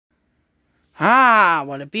Ah,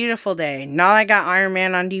 what a beautiful day. Now I got Iron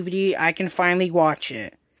Man on DVD, I can finally watch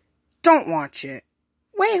it. Don't watch it.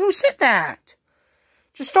 Wait, who said that?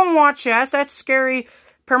 Just don't watch it. That's that scary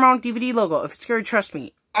Paramount DVD logo. If it's scary, trust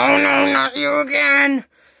me. Oh no, not you again!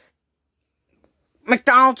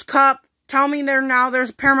 McDonald's cup, tell me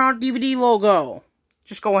there's a Paramount DVD logo.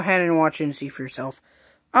 Just go ahead and watch it and see for yourself.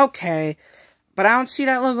 Okay, but I don't see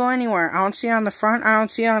that logo anywhere. I don't see it on the front, I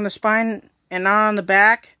don't see it on the spine, and not on the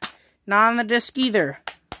back. Not on the disc either.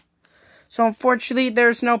 So unfortunately,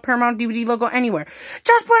 there's no Paramount DVD logo anywhere.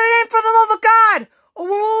 Just put it in for the love of God!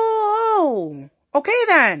 Oh, okay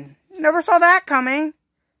then. Never saw that coming.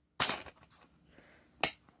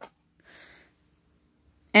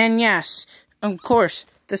 And yes, of course,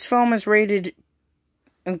 this film is rated.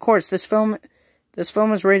 Of course, this film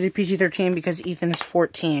is rated PG-13 because Ethan is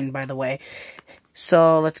 14, by the way.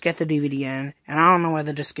 So let's get the DVD in. And I don't know why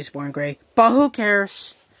the disc is born gray, but who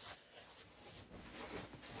cares?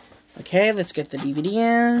 Okay, let's get the DVD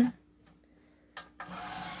in.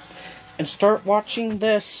 And start watching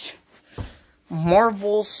this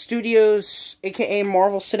Marvel Studios, aka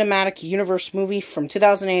Marvel Cinematic Universe movie from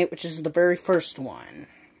 2008, which is the very first one.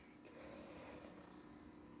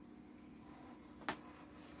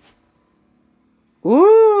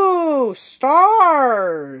 Ooh,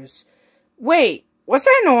 stars! Wait, what's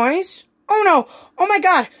that noise? Oh no! Oh my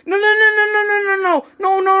god! No, no, no, no, no, no, no, no!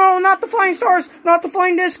 No, no, no, not the flying stars! Not the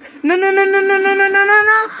flying disc! No, no, no, no, no, no, no, no, no,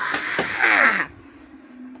 no!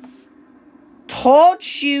 Told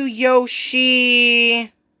you,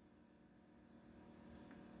 Yoshi!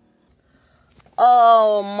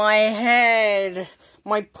 Oh, my head!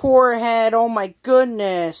 My poor head, oh my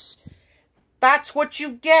goodness! That's what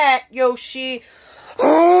you get, Yoshi!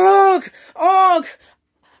 Ugh! Ugh!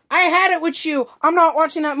 I had it with you. I'm not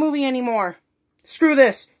watching that movie anymore. Screw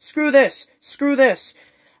this. Screw this. Screw this.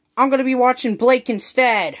 I'm going to be watching Blake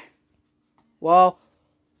instead. Well,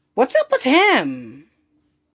 what's up with him?